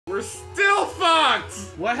We're still fucked!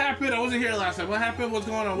 What happened? I wasn't here last time. What happened? What's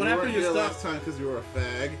going on? What happened? You weren't here last time because you were a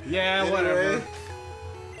fag. Yeah, anyway, whatever.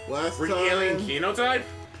 Last Were you time... alien Kenotype?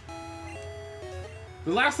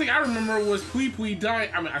 The last thing I remember was Pui Pui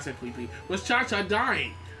dying. I mean, I said Pui Pui. Was Cha Cha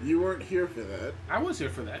dying. You weren't here for that. I was here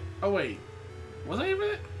for that. Oh, wait. Was I here for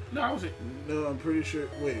that? No, I was here. No, I'm pretty sure...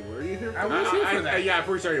 Wait, were you here for I that? was here for that. Yeah, I'm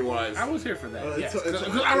pretty sure he was. I was here for that, yes. It's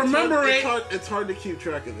I remember it. It's hard to keep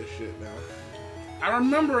track of this shit now. I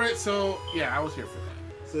remember it, so yeah, I was here for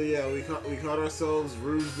that. So yeah, we caught ourselves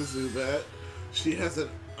Rouge the Zubat. She has an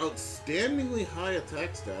outstandingly high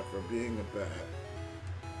attack stat for being a bat.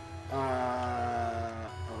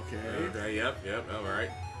 Okay. Okay, yep,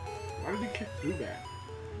 alright. Why did he kick Zubat?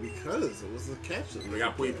 Because it was the catch that We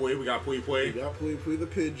got Pui Pui, we got Pui Pui. We got Pui Pui the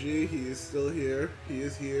Pidgey. He is still here. He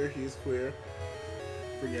is here. He's queer.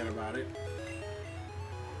 Forget about it.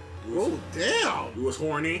 Oh, damn! He was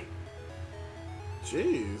horny.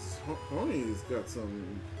 Jeez. Horny's got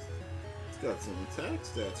some... He's got some attack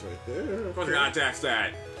stats right there. Of course he got attack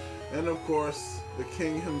stat. And of course, the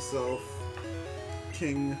king himself,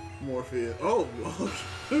 King Morpheus. Oh,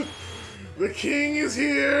 the king is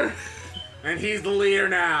here! And he's the leader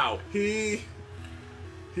now. He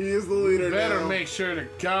is the leader now. Better make sure to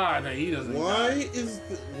God that he doesn't. Why die. is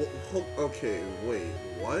the... Okay, wait,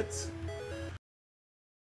 what?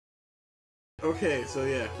 Okay, so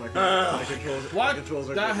yeah, my controls. What my controls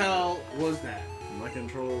are the good. hell was that? My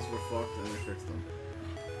controls were fucked and I fixed them.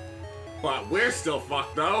 But we're still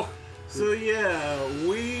fucked though. So yeah,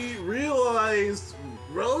 we realized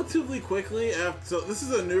relatively quickly after. So this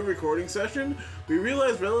is a new recording session. We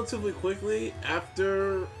realized relatively quickly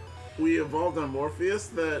after we evolved on Morpheus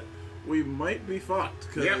that we might be fucked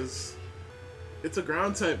because it's a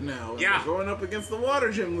ground type now. And we're going up against the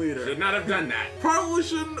water gym leader. Should not have done that. Probably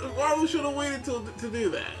should have waited to do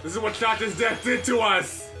that. This is what Doctor's death did to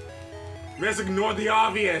us. We just ignored the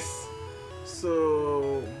obvious.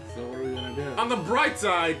 So what are we gonna do? On the bright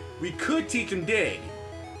side, we could teach him dig.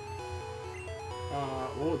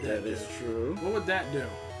 What would that do? is true. What would that do?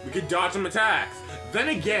 We could dodge some attacks. Then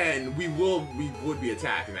again, we would be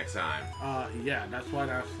attacked next time. Yeah, that's why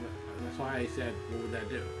I said, what would that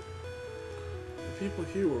do? The people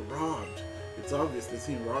here were robbed. It's obvious that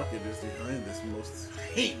Team Rocket is behind this most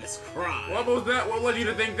heinous crime. What was that? What led you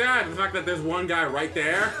to think that? The fact that there's one guy right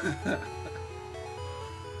there?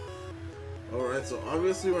 Alright, so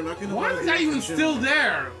obviously we're not gonna... Why is that even still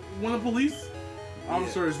there when the police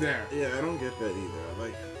officer is there? Yeah, I don't get that either.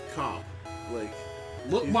 Like, cop. Like...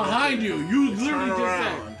 Look behind you! You literally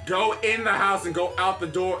just said... Go in the house and go out the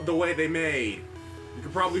door the way they made. You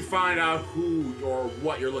can probably find out who or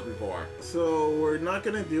what you're looking for. So, we're not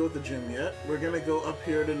gonna deal with the gym yet. We're gonna go up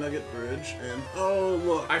here to Nugget Bridge, and oh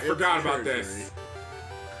look, I forgot about this.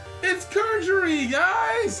 It's Kurgery,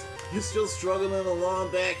 guys! You're still struggling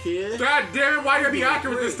along back here? God damn it, why are you be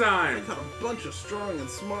accurate this I time? caught a bunch of strong and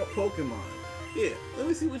smart Pokemon. Here, let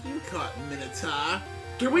me see what you caught, Minotaur.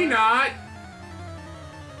 Can we not?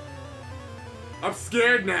 I'm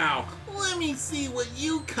scared now. Let me see what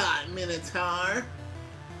you caught, Minotaur.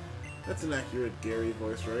 That's an accurate Gary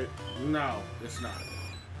voice, right? No, it's not.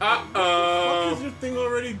 What the fuck is your thing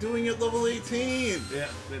already doing at level 18? Yeah,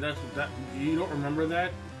 that. You don't remember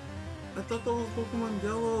that? I thought that was Pokemon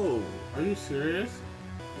Yellow. Are you serious?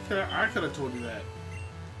 I could have told you that.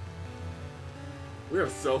 We are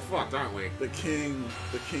so fucked, aren't we? The king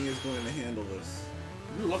is going to handle this.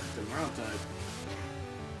 You look at the ground type.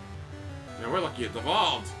 Now we're lucky it's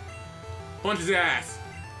evolved. Punch his ass.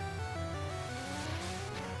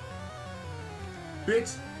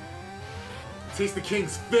 Bitch. Taste the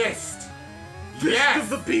king's fist. Yes!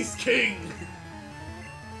 Fist of the Beast King!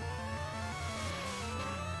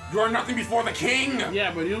 You are nothing before the king!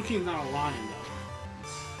 Yeah, but Yuking's not a lion,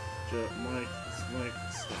 though. Mike,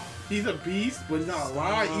 stop. He's a beast, but he's not a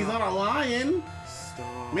lion. He's not a lion.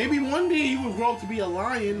 Stop. Maybe one day he will grow up to be a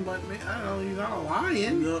lion, but I don't know. He's not a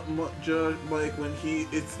lion. No, Mike, when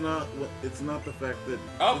it's not the fact that...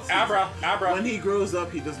 Oh, Abra. When he grows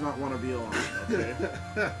up, he does not want to be a lion, okay?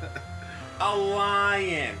 A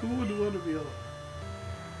lion. Who would want to be a lion?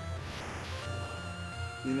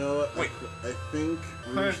 You know what? Wait. I think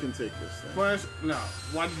Rouge can take this thing. Flash, no.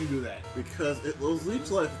 Why did you do that? Because it knows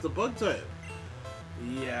Leech Life. It's a bug type.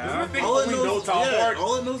 Yeah. All it knows teleport?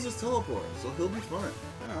 all it knows is teleport, so he'll be fine.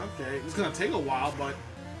 Oh, okay. It's gonna take a while, but...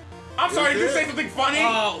 I'm sorry, did you say something funny?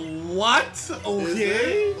 What?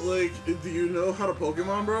 Okay. Like, do you know how to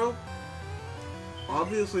Pokemon, bro?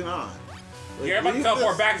 Obviously not. Like, You're about to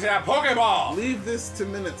teleport back to that Pokeball! Leave this to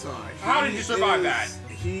Minotaur. How did you survive that?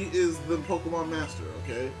 He is the Pokemon master,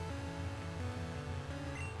 okay?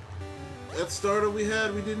 that starter we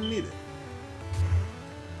had, we didn't need it.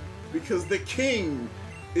 Because the king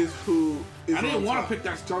is who is I didn't on want top. to pick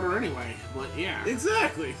that starter anyway, but yeah.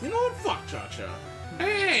 Exactly. You know what? Fuck Cha-Cha.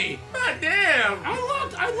 Hey! God damn!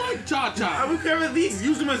 I like Cha-Cha. I would cover at least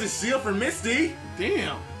use him as a shield for Misty.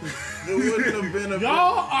 Damn. It wouldn't have been a...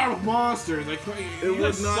 Y'all are monsters. Like, It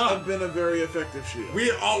would not have been a very effective shield. We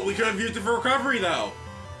could have used it for recovery though.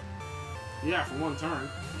 Yeah, for one turn.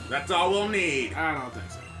 That's all we'll need. I don't think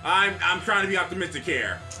so. I'm trying to be optimistic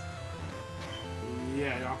here.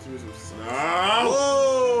 Yeah, your optimism sucks.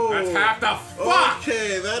 Oh! Whoa! That's half the fuck!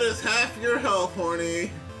 Okay, that is half your health, Horny.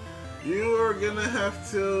 You are gonna have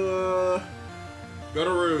to, Go to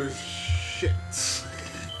Rouge. shit.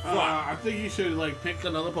 I think you should like pick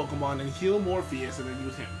another Pokemon and heal Morpheus and then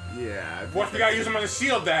use him. Yeah. I think What if we gotta use him as a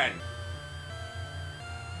shield then?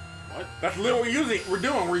 What? That's literally what we're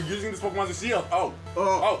doing. We're using this Pokemon as a shield. Oh.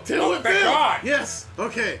 Oh, Oh, thank God! Yes.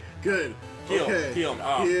 Okay. Good. Heal, Okay. heal him.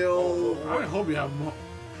 Oh. Heal. I hope you have more.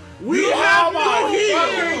 We Oh have my no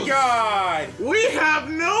fucking heals. God! We have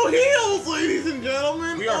no heals, ladies and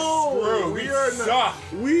gentlemen. We are screwed. We not. suck.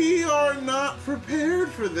 We are not prepared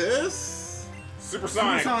for this.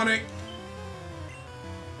 Supersonic. Sonic.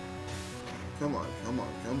 Come on, come on,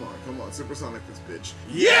 come on, come on. Supersonic this bitch.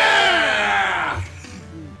 Yeah!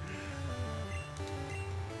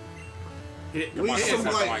 Hit. Come on, Leech some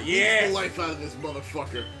come on, life. yeah. Leech the life out of this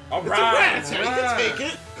motherfucker. All It's a right. Rattata. You can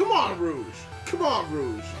take it. Come on, Rouge. Come on,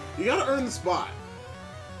 Rouge. You gotta earn the spot.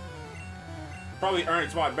 Probably earn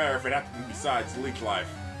its spot better if it had to be besides Leech Life.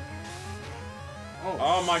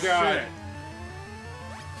 Oh my God. shit.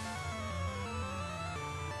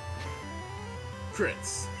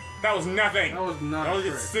 Crits. That was nothing. That was not That only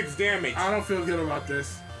crit. did 6 damage. I don't feel good about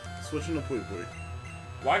this. Switching to Pui Pui.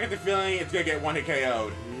 Well, I get the feeling it's gonna get 1-hit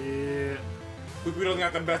KO'd. Yeah. We don't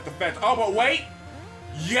got the best defense. Oh, but wait!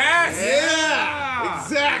 Yes! Yeah!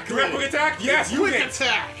 Exactly! Do we have quick attack? Yes, you Quick did.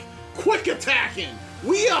 attack! Quick attacking!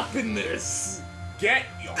 We up in this! Get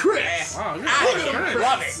your Crits. ass Wow, you're out good of at here. crits.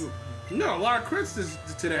 Love it. You got a lot of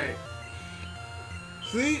crits today.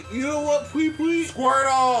 See, you know what, Pui Pui?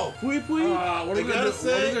 Squirtle! Pui Pui? What are I you gotta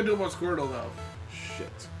gonna do about Squirtle though? Shit.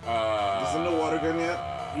 Is there no water gun yet?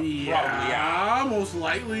 Probably, yeah. Most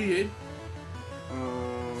likely.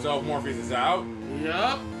 So Morpheus is out.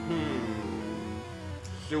 Yup.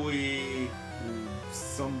 Should we?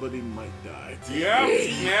 Somebody might die. Yep.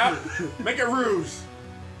 Yep. Make it Rouge.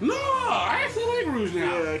 No, I actually like Rouge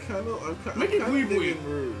now. Yeah, I'm Make it kind of Pui Pui. digging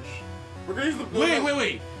Rouge. We're gonna use the.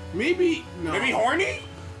 Wait. Maybe no. Maybe Horny?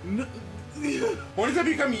 No, Horny's gonna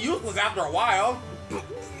become useless after a while.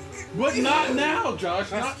 But not now, Josh.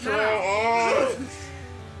 That's Not true. now. Oh.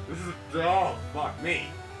 This is. Oh, fuck me.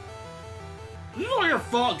 This is all your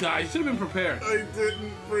fault, guys. You should have been prepared. I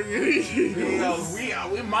didn't bring any Who knows?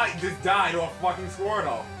 heals. We might just die to a fucking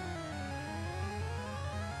Squirtle.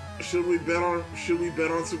 Should we bet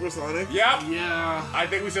on Supersonic? Yep. Yeah. I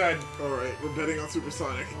think we should. Alright, we're betting on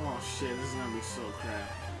Supersonic. Oh shit, this is gonna be so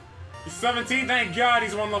crap. He's 17. Thank God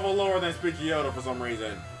he's 1 level lower than Pidgeotto for some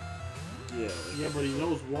reason. Yeah. Yeah, but he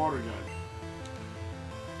knows water gun.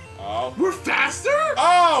 Oh. We're faster?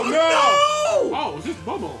 Oh no! No! Oh, it's just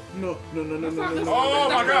bubble. No. That's not- that's Oh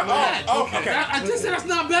not my God! bad. Oh, okay. I just said that's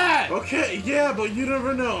not bad. Okay, yeah, but you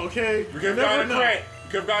never know, okay? We could have gotten a crit.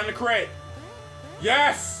 We could have gotten a crit.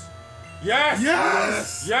 Yes! Yes!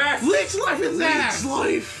 Yes! Yes! Leech life is ass. Leech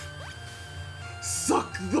life!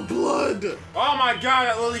 Suck the blood! Oh my God!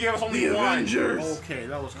 That literally gave us only The 1. Avengers! Okay,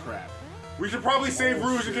 that was crap. We should probably save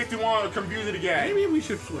Rouge in case we want to confuse it again. Maybe we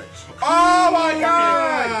should switch. Oh my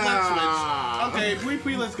God! Let's switch. Okay,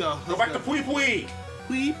 Pui, let's go. Go back to Pui Pui.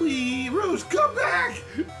 Pui, Rouge, come back!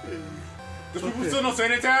 Does Pui Pui still know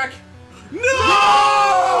Sand Attack?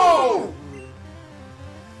 No!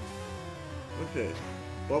 Okay.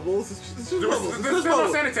 Bubbles. It's just There's bubbles. It's no just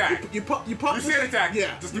bubbles. Sand Attack. You pop. Do this- Sand Attack.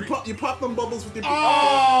 Yeah. Just You pop them bubbles with your.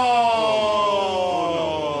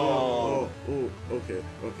 Oh! Oh. Okay.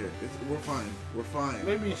 We're fine. We're fine.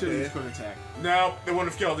 Maybe you should okay? use quick attack. No, they wouldn't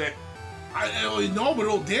have killed it. No, but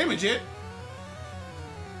it'll damage it.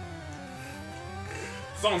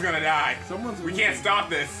 Someone's gonna die. We can't stop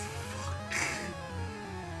this.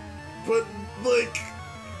 But like,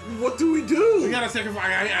 what do we do? We gotta sacrifice.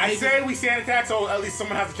 I say we Sand Attack so at least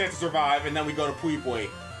someone has a chance to survive, and then we go to Pui Pui.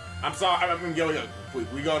 I'm sorry, I'm gonna go to Pui.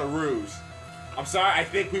 We go to Rouge. I'm sorry, I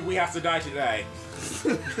think we have to die today.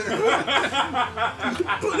 But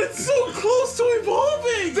it's so close to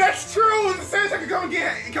evolving. That's true. And the Sand Attack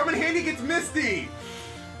can come in handy against Misty.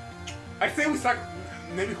 I say we start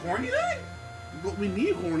maybe Horny then. But we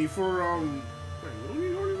need Horny for Wait, what do we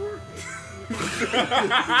need Horny for?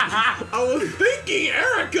 I was thinking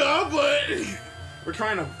Erica, but We're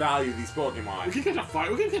trying to value these Pokemon. We can catch a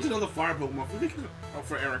fire. We can catch another fire Pokemon. We can catch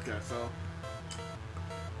for Erica. So.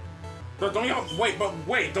 But don't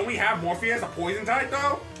don't we have Morpheus, a poison type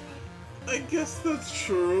though? I guess that's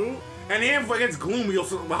true. And even if against Gloom, we'll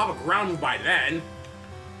have a ground move by then.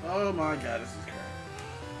 Oh my god, this is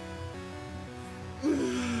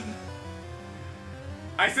great.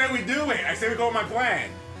 I said we do it. I said we go with my plan.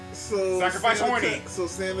 So Sacrifice Sand Horny. Attack, so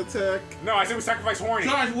Sand Attack. No, I said we sacrifice Horny.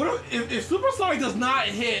 Guys, what if Supersonic does not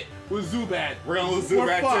hit with Zubat? We're gonna lose we're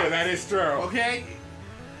Zubat fucked. too. That is true. Okay.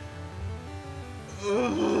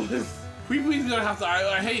 Queequeg's gonna have to.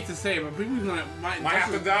 I hate to say it, but Queequeg's gonna Might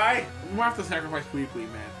have to die. We might have to sacrifice Queequeg,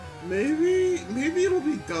 man. Maybe it'll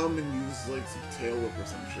be dumb and use like some Tail Whip or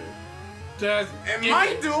some shit. It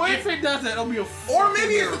might do it. If it does that, it'll be a. Or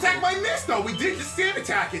maybe it's attacked by miss though. We did just Sand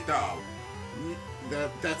Attack it though.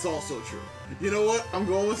 That's also true. You know what? I'm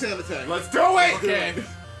going with Sand Attack. Let's do it. Okay.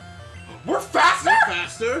 We're faster.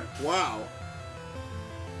 Faster? Wow.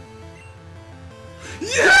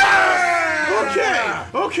 Yeah!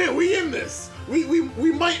 Okay, we in this.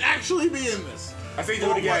 We might actually be in this. I say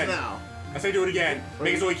do it again. What now? I say do it again.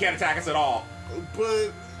 Make it so he can't attack us at all.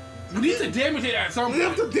 But We need to damage it at some we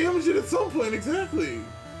point. have to damage it at some point, exactly.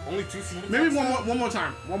 Only 2 Sand Maybe Attacks? one more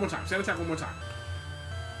time. One more time. Sand attack one more time.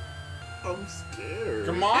 I'm scared.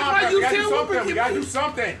 Come on, If I we do gotta do Tail Whip, something. We it gotta can- do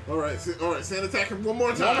something. All right, Sand Attack him one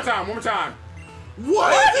more time. One more time. One more time.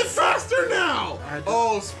 What? Is it faster now? I don't-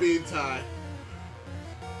 Oh, speed tie.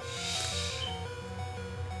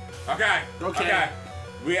 Okay. Okay.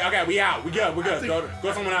 We out. We good. We're good. think-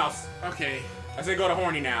 Go someone else. Okay. I say go to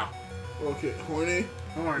Horny now. Okay, Horny.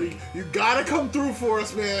 Horny. You gotta come through for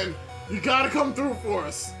us, man. You gotta come through for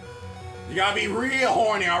us. You gotta be real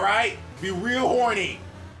horny, all right? Be real horny.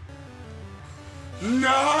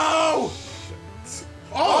 No!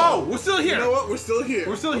 Oh, we're still here. You know what? We're still here.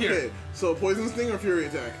 We're still here. Okay, so Poison Sting or Fury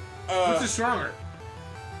Attack? Which is stronger?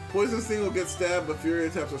 Poison Sting will get stabbed, but Fury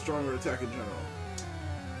Attack's a stronger attack in general.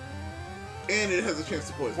 And it has a chance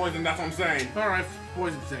to poison. Poison, that's what I'm saying. All right,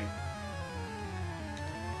 poison thing.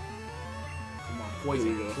 Come on, Here we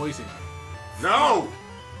poison, go. poison. No!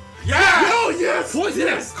 Yeah! No, yes! Poison!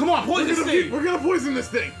 Yes! Come on, poison thing. We're gonna poison this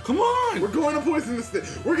thing. Come on! We're going to poison this thing.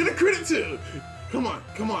 We're gonna crit it too. Come on,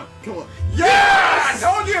 come on, come on. Yeah! I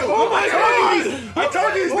told you! Oh my god! I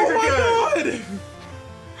told you these things Oh my are god! good!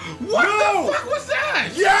 What No! the fuck was that?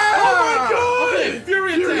 Yeah! Oh my god! Okay,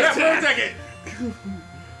 Fury Fury attack. Yeah, take it!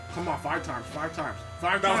 Come on, 5 times, 5 times,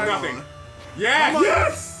 5 That was times. nothing. Yeah!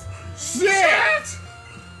 Yes! Shit!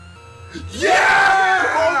 Yeah!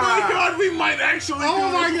 Oh my god, we might actually Oh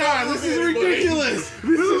do my this. god, this is ridiculous.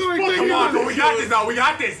 This is ridiculous. Come on, but we got this though, we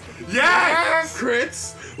got this! Yes!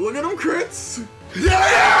 Crits. Look at them crits.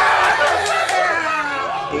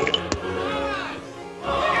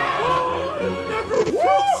 Never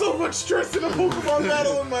felt so much stress in a Pokemon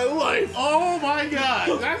battle in my life. Oh my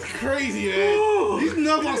god, that's crazy, man. These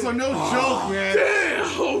Nuzlocke are no joke, man.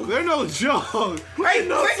 Damn! They're no joke. Hey,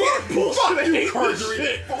 Nuzlocke take bullshit. I it! hate this Perjury!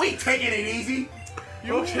 shit. But we taking it easy.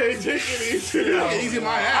 Okay, take it easy. Take it easy, my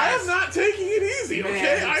I ass. am not taking it easy, Man,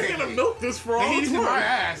 okay? I'm take gonna it. milk this for all Take it it's easy, my worth.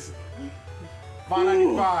 ass.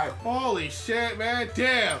 595. Holy shit, man.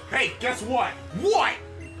 Damn. Hey, guess what? What?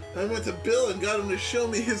 I went to Bill and got him to show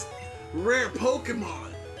me his rare Pokemon.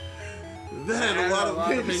 That had a lot of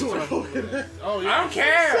Venusaur Pokemon. Oh, I yeah. don't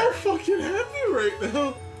care. So fucking happy right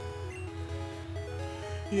now.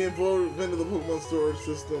 He involved into the Pokemon storage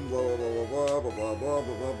system. Blah blah blah blah blah blah blah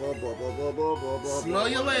blah blah blah blah blah blah blah. Smell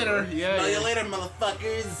you later. Yeah. Smell you later,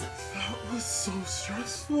 motherfuckers. That was so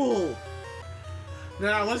stressful.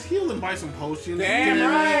 Now, let's heal and buy some potions. Damn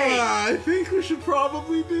right. Yeah, I think we should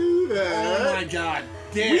probably do that. Oh my god.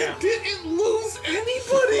 We Damn. didn't lose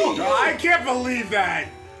anybody. No, I can't believe that.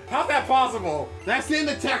 How's that possible? That sand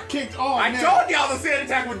attack kicked on. I man. told y'all the Sand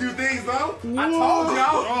Attack would do things, though. I told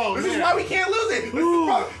y'all. Oh, this is man. why we can't lose it. This is Ooh.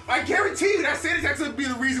 why- I guarantee you that Sand Attack's gonna be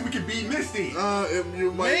the reason we can beat Misty.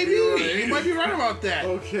 You might Maybe. be right. You might be right about that.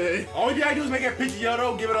 Okay. All you gotta do is make it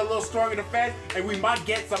Pidgeotto, give it a little stronger defense, and we might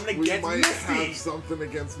get something We against might Misty. have something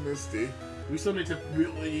against Misty. We still need to,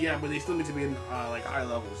 yeah, but they still need to be in like high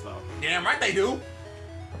levels though. Damn right they do.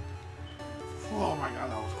 Oh my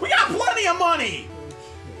god, that was We got plenty of money.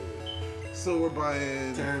 So we're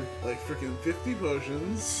buying 10. like freaking 50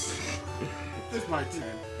 potions. This my 10.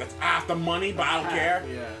 That's after money, but I don't Ah, care.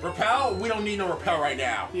 yeah. Repel, we don't need no repel right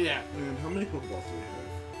now. Yeah. And how many Pokeballs do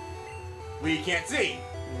we We can't see.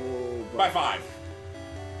 have? We'll By 5.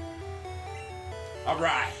 All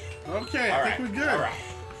right. Okay, All I right. think we're good. All right.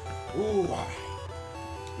 Ooh, all right.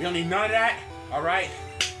 We don't need none of that. All right.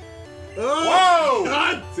 Oh, Whoa!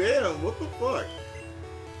 God damn! What the fuck?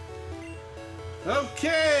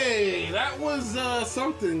 Okay, that was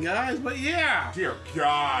something, guys. But yeah, Dear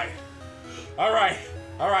God. All right.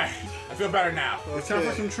 I feel better now. it's time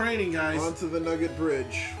for some training, guys. Onto the Nugget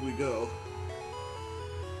Bridge we go.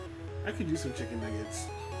 I could use some chicken nuggets.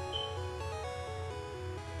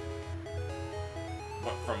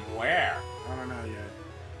 But from where? I don't know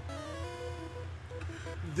yet.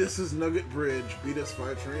 This is Nugget Bridge. Beat us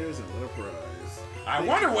 5 trainers and win a prize. I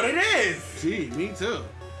wonder what it is. Gee, me too.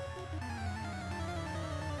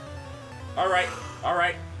 All right.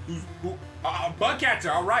 Bug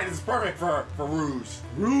catcher. All right, this is perfect for Rouge.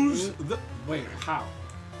 Rouge the... Wait, how?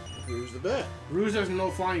 Who's the bet? Rouge has no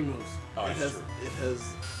flying moves. Oh, It that's has. true. It has.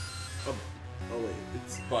 A, oh wait,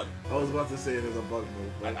 it's. Bug. I was about to say it has a bug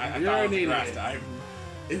move, but I You're thought it an was idiot. grass type.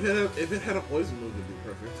 if it had a poison move, it'd be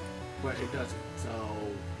perfect. But it doesn't. So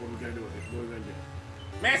what are we gonna do with it? What are we gonna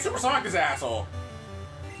do? Man, Supersonic this asshole.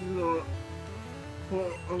 You know,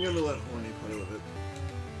 well, I'm gonna let Horny play with it.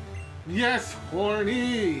 Yes,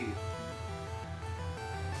 horny.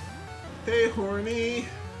 Hey, Horny.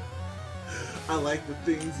 I like the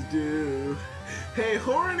things you do. Hey,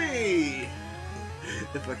 Horny.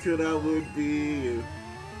 If I could, I would be you.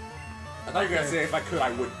 I thought you were gonna say if I could,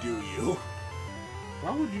 I would do you.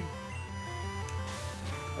 Why would you?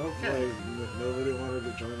 Okay. Like, nobody wanted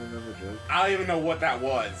to join another joke. I don't even know what that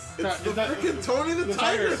was. It's the freaking Tony the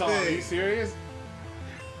Tiger song. Are you thing. serious?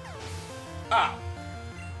 Ah,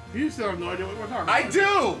 You still have no idea what we're talking I about.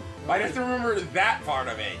 do. But I just remember that part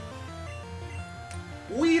of it.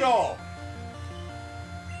 Weedle.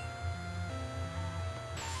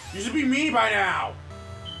 You should be me by now.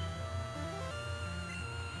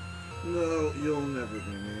 No, you'll never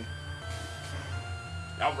be me.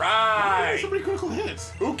 All Why are there right. so many critical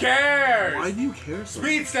hits? Who cares? Why do you care so much?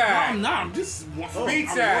 Speed No, stack. I'm not. I'm just. Speed I'm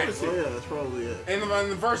stack. noticing. Oh yeah, that's probably it. In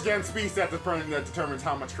the first gen speed stat that determines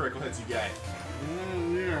how much critical hits you get.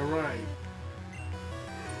 Yeah, right.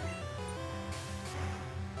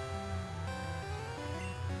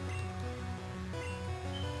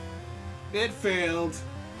 It failed.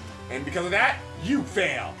 And because of that, you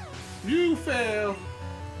fail. You fail.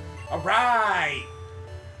 Alright.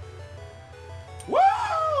 Woo!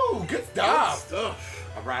 Good Good stuff. stuff.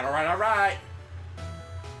 Alright.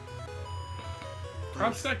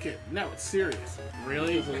 I'm second. No, it's serious.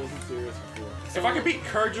 Really? Because it wasn't serious before. If I can beat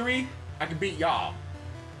Kurgery, I can beat y'all.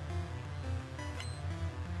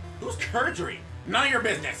 Who's Kurgery? None of your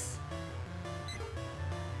business.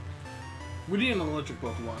 We need an electric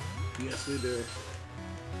Pokemon. Yes, we do.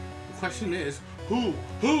 The question is, who?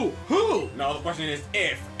 Who? No, the question is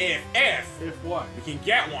if If what? we can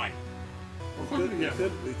get one. Of course we can get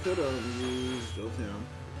one. We could use Jolteon.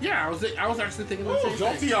 Yeah, I was actually thinking of the Oh,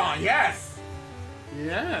 same thing. Jolteon, yes.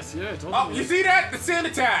 Yes, yeah. Oh, you see that? The sand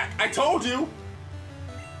attack. I told you.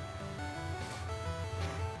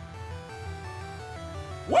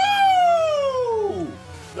 Woo!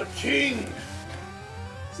 The King!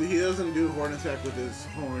 See, he doesn't do horn attack with his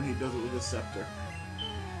horn, he does it with his scepter.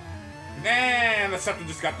 And the scepter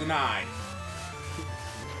just got denied.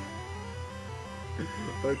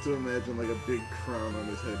 I like to imagine like a big crown on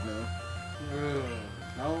his head now.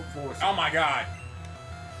 No force. Oh my god.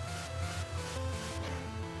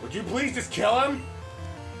 Would you please just kill him?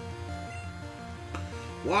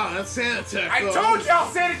 Wow, that's sand attack. I though. told y'all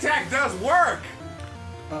sand attack does work.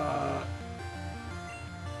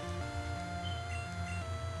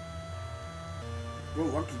 We're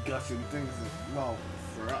lucky gushing things as well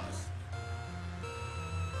for us.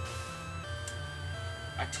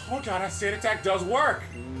 I told y'all that sand attack does work.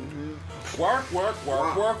 Mm-hmm. Work.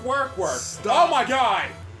 Stop. Oh my god.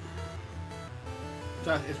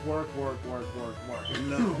 It's work.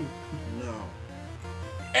 No. No.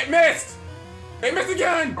 It missed. It missed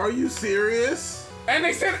again. Are you serious? And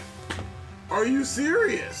they said, Are you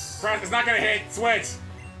serious? Press, it's not gonna hit. Switch.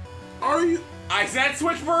 Are you I said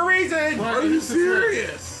switch for a reason. What? Are you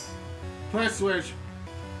serious? Press switch.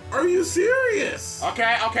 Are you serious?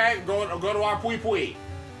 Okay. Go to our Pui.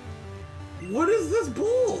 What is this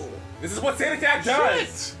bull? This is what sand attack does.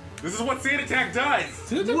 Shit. This is what sand attack does.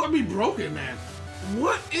 Since it would be broken, man.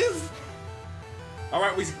 What is? All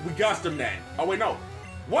right, we gushed him then. Oh wait, no.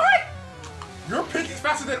 What? Your Pidgey's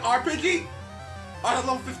faster than our Pidgey? On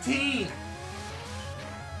level 15.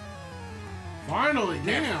 Finally,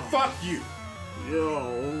 damn. And fuck you.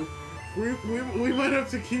 Yo, we might have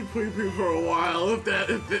to keep Pui for a while if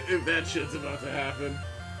that shit's about to happen.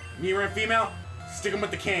 Near and female, stick him with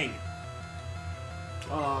the king.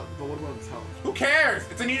 But what about the talent? Who cares?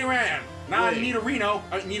 It's a Nidoran, not a Wait. Nidorino.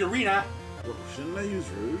 Nidorina. Well, shouldn't I use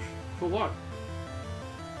Rouge? For what?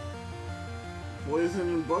 Poison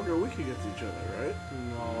and Bug are weak against each other, right?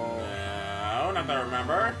 No. No, not that I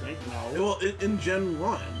remember. I think no. Well, in Gen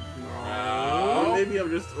 1. No. Or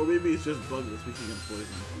maybe it's just Bug that's weak against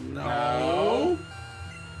Poison. No.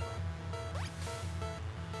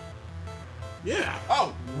 Yeah.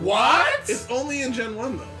 Oh, what? It's only in Gen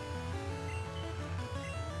 1, though.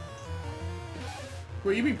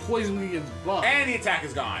 Wait, you mean poison against Bug? And the attack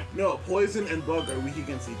is gone. No, Poison and Bug are weak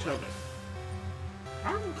against each other.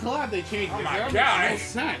 I'm glad they changed Oh it. my That God.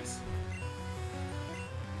 makes no sense.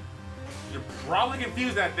 You're probably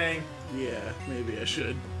confused that thing. Yeah, maybe I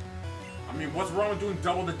should. I mean, what's wrong with doing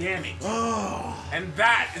double the damage? Oh. And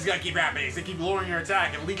that is gonna keep happening. It's gonna keep lowering your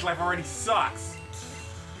attack, and Leech Life already sucks.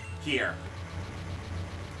 Here.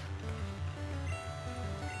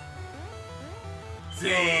 See?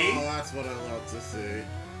 Oh, that's what I love to see.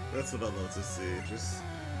 That's what I love to see. Just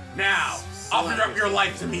Now, offer up your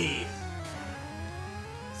life to me.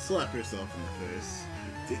 slap yourself in the face.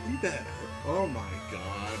 Didn't that hurt? Oh my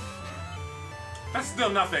god. That's still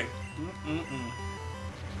nothing.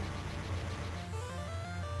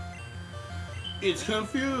 It's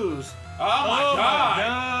confused. Oh my god!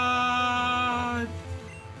 God.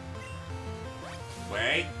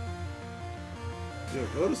 Wait. Yo,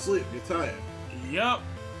 go to sleep. You're tired. Yup.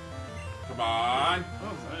 Come on.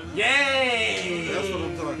 Oh, Yay! That's what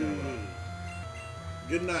I'm talking about.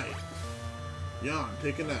 Good night. Yawn.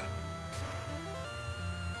 Take a nap.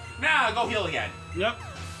 Now, go heal again. Yep.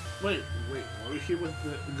 Wait. What was she with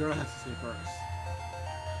the girl has to say first?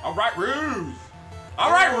 Alright, Ruse!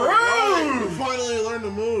 Alright, You Ruse! finally learned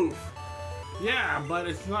to move. Yeah, but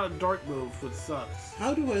it's not a dark move, which sucks.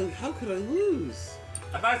 How could I lose?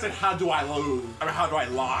 I thought I said, how do I lose? I mean, how do I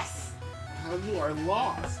lost? How you are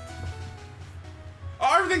lost.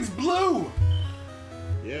 Oh, everything's blue!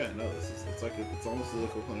 Yeah, no, it's almost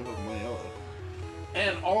like we're playing Pokemon Yellow.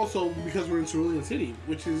 And also because we're in Cerulean City,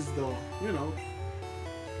 which is the,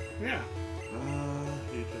 yeah.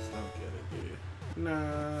 You just don't get it, do you?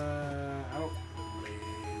 Nah, I don't,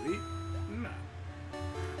 maybe, nah.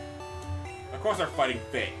 Of course they're fighting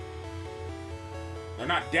Fate. They're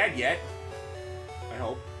not dead yet. I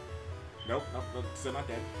hope. Nope, still not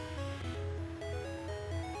dead.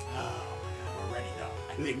 Oh my god, we're ready though.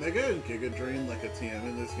 I Is think Mega and Giga Drain like a TM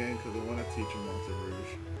in this game? Because I want to teach him Monster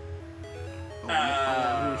Rouge. I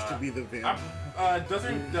want Rouge to be the vamp.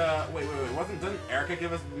 doesn't Erica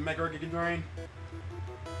give us Mega Giga Drain?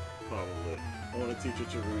 Probably. I want to teach it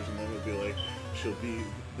to Rouge, and then it'll be like, she'll be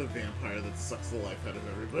the vampire that sucks the life out of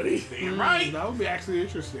everybody. Damn right! That would be actually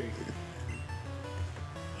interesting.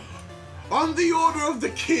 On the order of the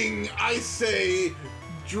king, I say,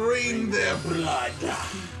 drain their blood.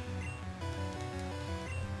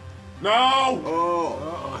 No! Oh.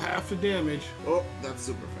 Uh-oh, half the damage. Oh, that's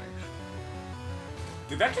Super Fang.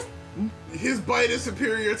 Did that just... His bite is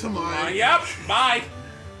superior to mine. Yep, bye!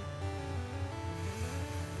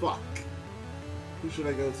 Fuck. Who should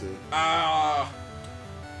I go to?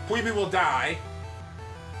 Queeby will die.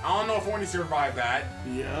 I don't know if Horny survived that.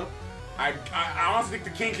 Yep. I honestly think the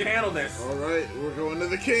king can handle this. Alright, we're going to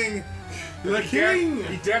the king. The king!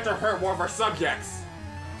 He dared to hurt one of our subjects.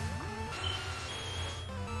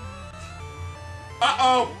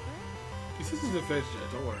 Uh-oh! This isn't a fish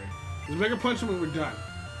yet, don't worry. Just Mega Punch him when we're done.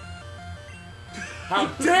 How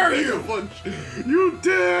dare you! Punch. You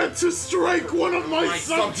dare to strike one of my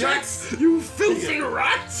subjects, you filthy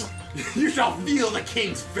rat! You shall feel the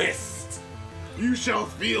king's fist! You shall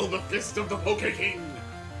feel the fist of the Poke King!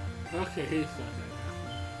 Okay, he's not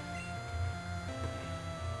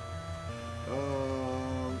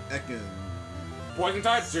Ekin. Poison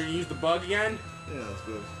type, so you use the bug again? Yeah, that's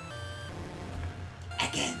good.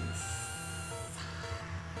 Ekans.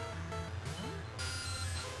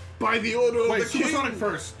 By the order of Wait, the king! Supersonic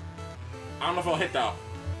first. I don't know if it'll hit though.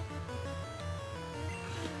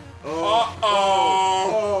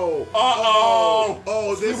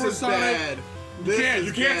 Oh, this is Supersonic. bad.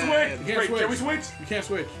 You can't switch? Wait, can we switch? You can't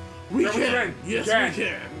switch. We Yeah, we can. can. Yes, We can. we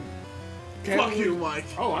can. Can Fuck we- you, Mike.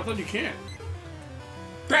 Oh, I thought you can't.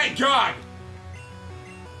 Thank God!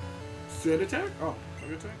 Sand attack? Oh,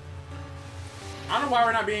 sand attack? I don't know why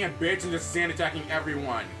we're not being a bitch and just sand attacking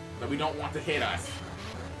everyone that we don't want to hit us.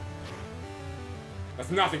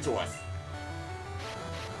 That's nothing to us.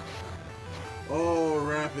 Oh,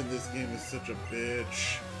 rap in this game is such a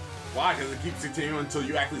bitch. Why? Because it keeps continuing until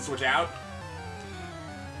you actually switch out?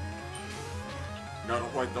 No,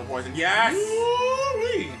 don't poison, don't poison. Yes!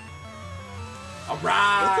 Woo-wee. That's a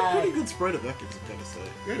Alright! pretty good spread of Ekans, I'm gonna say.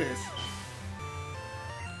 It is.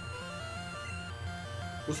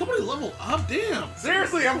 Will somebody level up? Damn!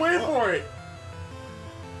 Seriously, I'm waiting for it!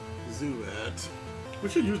 Zubat. We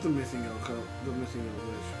should use the missing yellow coat. The missing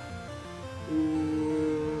yellow wish.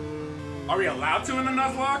 Are we allowed to in the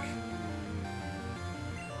Nuzlocke? I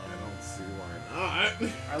don't see why not.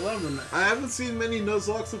 I love them. I haven't seen many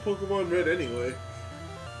Nuzlocks of Pokemon Red anyway.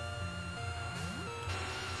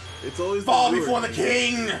 It's always Fall the before lure. the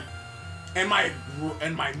king, and my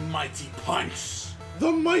mighty punch.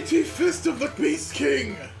 The mighty fist of the Beast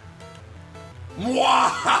King.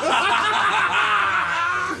 Mwah!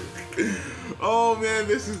 Oh man,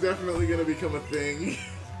 this is definitely gonna become a thing.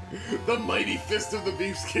 The mighty fist of the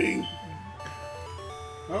Beast King.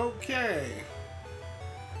 Okay.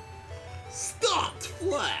 Stopped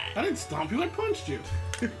flat. I didn't stomp you. I punched you.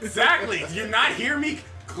 Exactly. Did you not hear me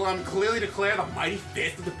clearly declare the mighty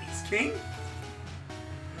fist of the Beast King?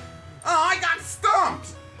 Oh, I got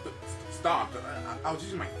stumped. Stomped. I was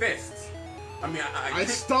using my fists. I mean, I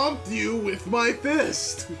stomped you with my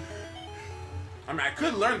fist. I mean, I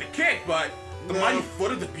could learn the kick, but the mighty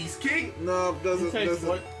foot of the Beast King? No, doesn't.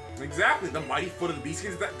 What? Exactly, the mighty foot of the Beast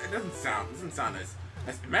King. That doesn't sound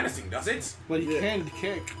as menacing, does it? But you Yeah. can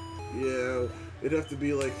kick. Yeah, it'd have to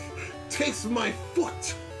be like, taste my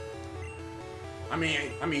foot. I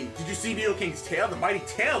mean, did you see Needle King's tail? The mighty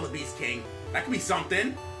tail of the Beast King. That could be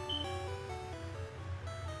something.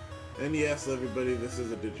 And yes, everybody, this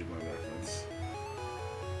is a Digimon reference.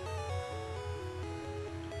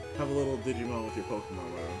 Have a little Digimon with your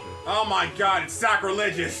Pokemon, why don't you? Oh my God, it's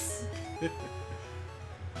sacrilegious.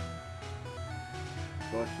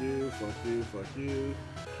 Fuck you, fuck you, fuck you.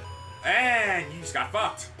 And you just got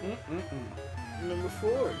fucked. Number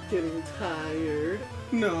 4, getting tired.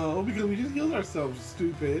 No, because we just healed ourselves,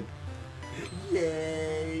 stupid.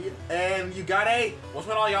 Yay. And you got a... What's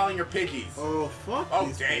with all y'all and your piggies? Oh, fuck Oh,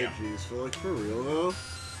 these damn. Pidgeys. For real, though?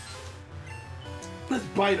 Let's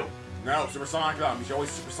bite them. No, supersonic them. You should always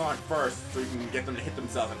supersonic first so you can get them to hit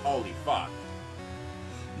themselves, and holy fuck.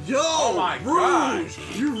 Yo! Oh my Rouge!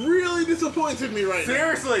 gosh. You really disappointed me right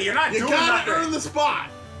Seriously, you're not now. You doing gotta nothing. earn the spot!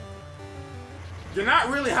 You're not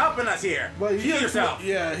really helping us here. But Heal yourself.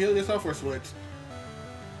 Yeah, heal yourself or switch.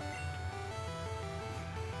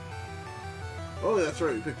 Oh, that's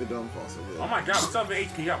right, we picked the Dumb Fossil. Oh my God, what's up with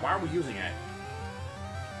HP up? Why are we using it?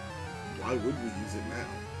 Why would we use it now?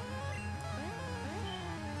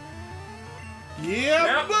 Yeah,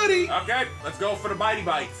 Yep. buddy. Okay, let's go for the bitey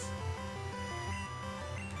bites.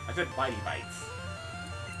 I said bitey bites.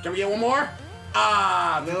 Can we get one more?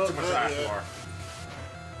 Ah, No, too much to not ask yet. for.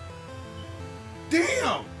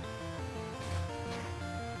 Damn.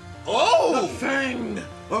 Oh! The Fang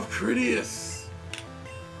of Critias!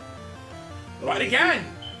 Bite again!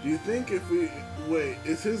 Do you think if we... Wait,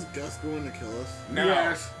 is his gust going to kill us? No.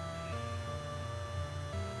 Yes.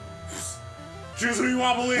 Choose who you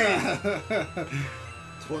want to believe.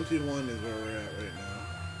 21 is where we're at right now.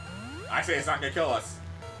 I say it's not gonna kill us.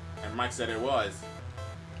 And Mike said it was.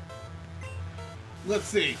 Let's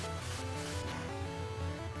see.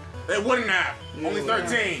 It wouldn't have. Yeah, Only it wouldn't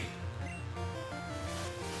 13.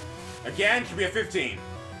 Again, should be a 15.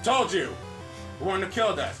 Told you. It wouldn't have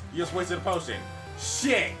killed us. You just wasted a potion.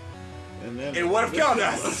 Shit. And then It would have killed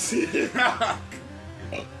us.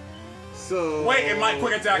 So... Wait, it might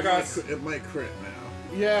quick attack us. It might crit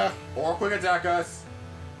now. Yeah. Or quick attack us.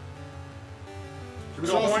 Should we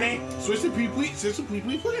go horny? Switch to P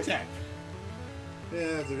quick attack. Yeah,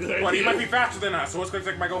 that's a good idea. But he might be faster than us, so his quick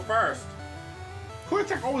attack might go first. Quick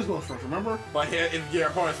attack always goes first, remember? But if your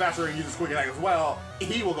opponent's faster and uses quick attack as well,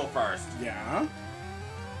 he will go first. Yeah.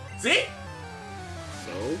 See?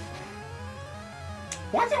 So?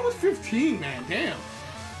 Why that was 15, man? Damn.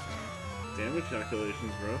 Damage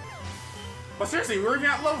calculations, bro. But seriously, we're even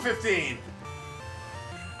at level 15.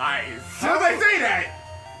 How did I say that?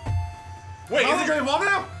 Wait, is it gonna evolve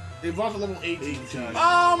now? It evolved to level 18.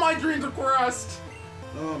 Oh, my dreams are crushed.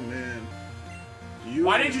 Oh, man.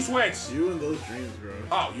 Why didn't you switch? You and those dreams, bro.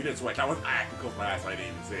 Oh, you did switch. I actually closed my eyes, so I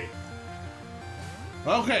didn't even see.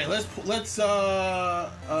 Okay, let's Poison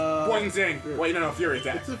Sting. Wait, no, Fury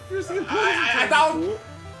attack. It's a fierce poison I attack, thought- you fool.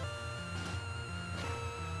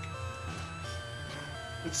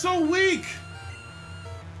 It's so weak.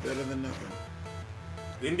 Better than nothing.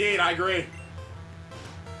 Indeed, I agree.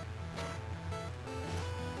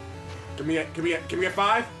 Give me a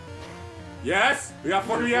 5. Yes, we got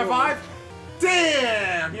 4. We got 5.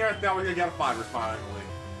 Damn! Here, I thought we were gonna get a 5 finally.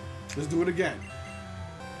 Let's do it again.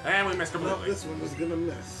 And we missed Well, completely. this one was gonna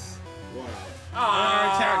miss. Wow.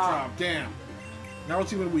 Ah, Attack drop. Damn. Now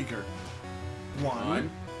it's even weaker. 1,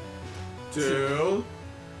 2,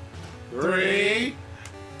 3.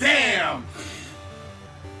 Damn!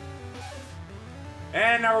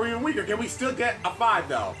 And now we're even weaker. Can we still get a 5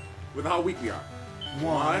 though? With how weak we are.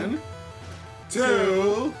 1,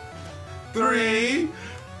 2, 3.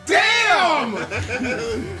 Damn! Come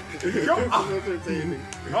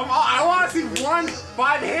on. I want to see 1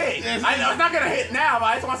 5 hit. I know it's not gonna hit now, but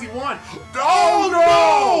I just want to see 1. Oh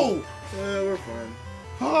no! Yeah, we're fine.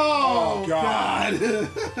 Oh, God.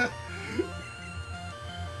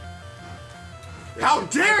 How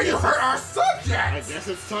dare you hurt our subjects! I guess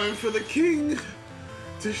it's time for the king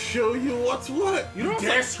to show you what's what. You don't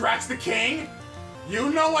dare scratch the king?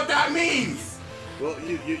 You know what that means! Well,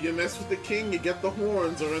 you mess with the king, you get the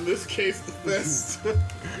horns, or in this case, the fist.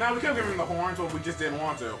 No, we could have given him the horns, but we just didn't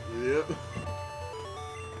want to. Yep.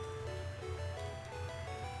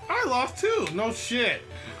 I lost too. No shit.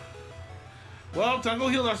 Well, time to go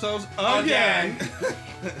heal ourselves again.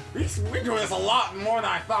 We're doing this a lot more than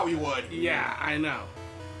I thought we would. Yeah, I know.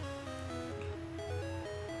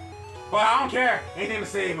 But I don't care. Anything to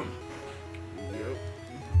save him. Yep.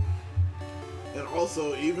 And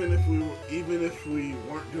also, even if we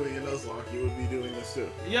weren't doing a Nuzlocke, you would be doing this too.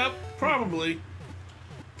 Yep, probably.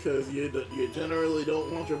 Because you generally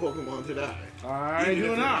don't want your Pokemon to die. I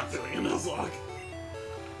do not. Doing a Nuzlocke.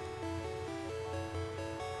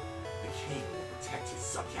 The king will protect his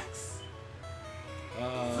subjects.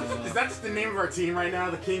 Is that just the name of our team right now?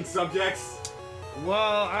 The King Subjects?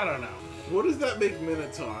 Well, I don't know. What does that make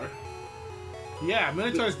Minotaur? Yeah,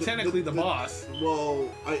 Minotaur's technically the boss. Well,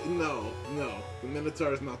 no. The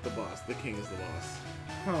Minotaur is not the boss. The king is the boss.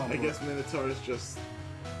 Oh, I guess Minotaur is just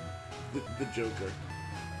the Joker.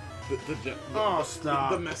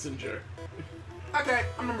 Stop. The messenger. Okay,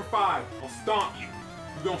 I'm number 5. I'll stomp you.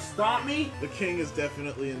 You gonna stomp me? The king is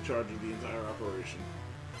definitely in charge of the entire operation.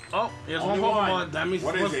 Oh, there's Only one Pokemon. one. That means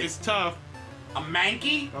What is it? it's tough. A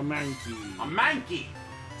Mankey? A Mankey. A Mankey.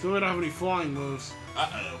 So we don't have any flying moves.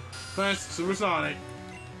 Uh-oh. First, Supersonic.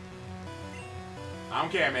 I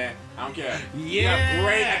don't care, man. I don't care. Yeah, You have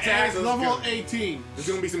great attacks. it's level 18. There's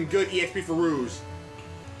gonna be some good EXP for Rouge.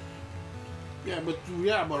 Yeah, but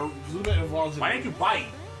Zubat evolves. Why didn't you bite?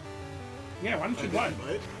 Yeah, why didn't you bite?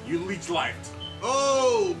 You leech lifed.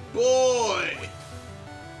 Oh boy!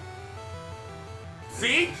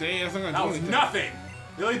 See? See, that's not gonna That do was anything. nothing.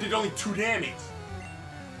 They only did 2 damage.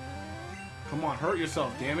 Come on, hurt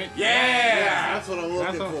yourself, damn it. Yeah! That's what I'm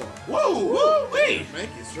looking That's for. Woo! Woo! Wee!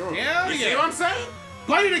 Mankey's strong. Hell You see yeah. what I'm saying?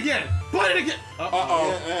 Bite it again! Bite it again! Uh-oh.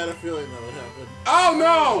 Yeah, I had a feeling that would happen. Oh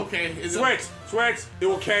no! Okay, is Switch! Switch! It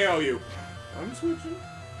will KO you. I'm switching.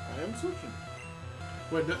 I am switching.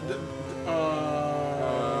 Wait,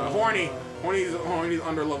 Horny. Horny's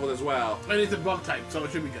under leveled as well. and it's a bug type, so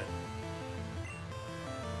it should be good.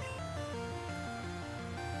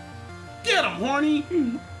 Get him, Horny!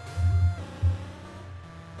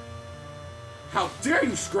 How dare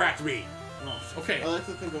you scratch me? Oh, okay. I like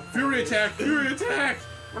to think of Fury attack! Fury attack!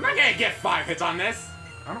 We're not gonna get 5 hits on this.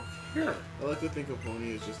 I don't care. I like to think of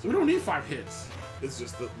Pony as just. We don't need 5 hits. It's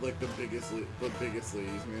just the biggest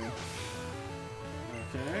ladies, man.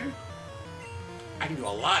 Okay. I can do a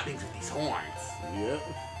lot of things with these horns.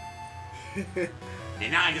 Yep.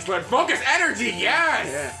 And now I just learned focus energy. Yes.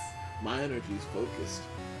 Yeah. My energy's focused.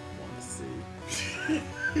 Want to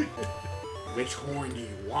see? Which horn do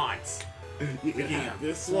you want? You can Yeah. have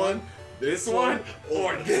this one, This one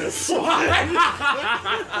or this one?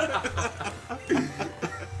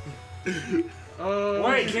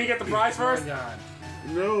 Wait, can you get the prize Oh my first? god.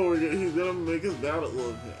 No, he's gonna make us battle a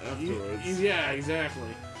little bit afterwards. Yeah, exactly.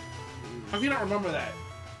 How can you not remember that?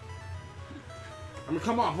 I mean,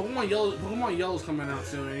 come on, Pokemon Yellow's coming out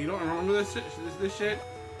soon, and you don't remember this shit?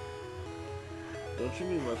 Don't you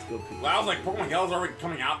mean Let's Go Pikachu? Well, I was like, Pokemon Yellow's already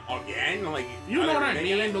coming out again. Like, You know what I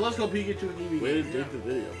making mean, it? but let's go Pikachu and Eevee. Way to date the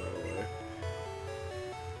video, by the way.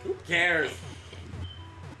 Who cares?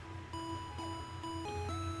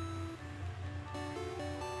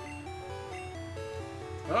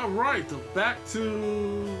 Alright, so back to...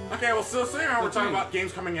 Okay, well, so sitting around, we're talking about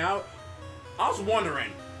games coming out. I was wondering,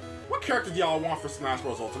 what character do y'all want for Smash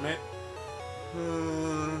Bros. Ultimate?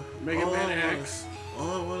 Mega all Man I want- X.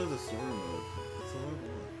 All I want is a story mode. That's all I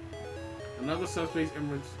want. Another Subspace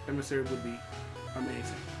Emissary would be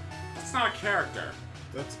amazing. That's not a character.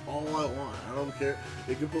 That's all I want. I don't care.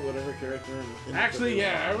 You can put whatever character in. Actually,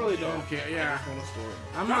 yeah, I really don't care. I Yeah. just want a story mode.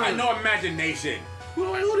 I'm I not... got no imagination. Who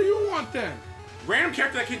do you want then? Random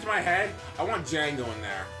character that came to my head, I want Django in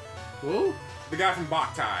there. Who? The guy from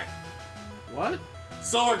Boktai. What?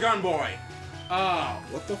 Solar Gun Boy. Oh.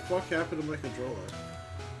 What the fuck happened to my controller?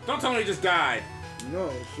 Don't tell me he just died. No,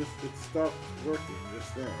 it's just it stopped working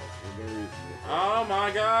just now for no reason. Oh my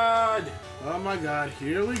god. Oh my god,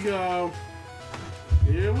 here we go.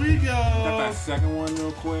 Here we Got go. that second one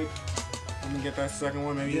real quick. Let me get that second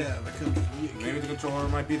one, maybe. Yeah, maybe the controller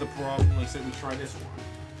might be the problem. Like, say we try this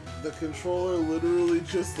one. the controller literally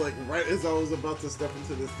just like right as I was about to step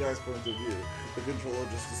into this guy's point of view, the controller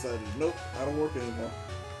just decided, nope, I don't work anymore.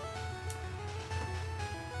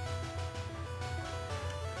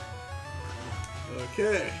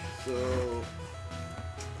 Okay, so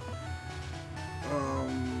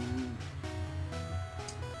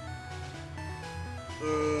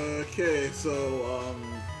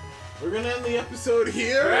we're gonna end the episode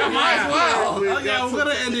here. Yeah, might as well. We've Oh, yeah, got we're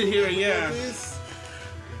gonna some end it here, yeah.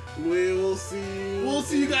 We will see you. We'll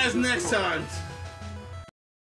see you guys next time.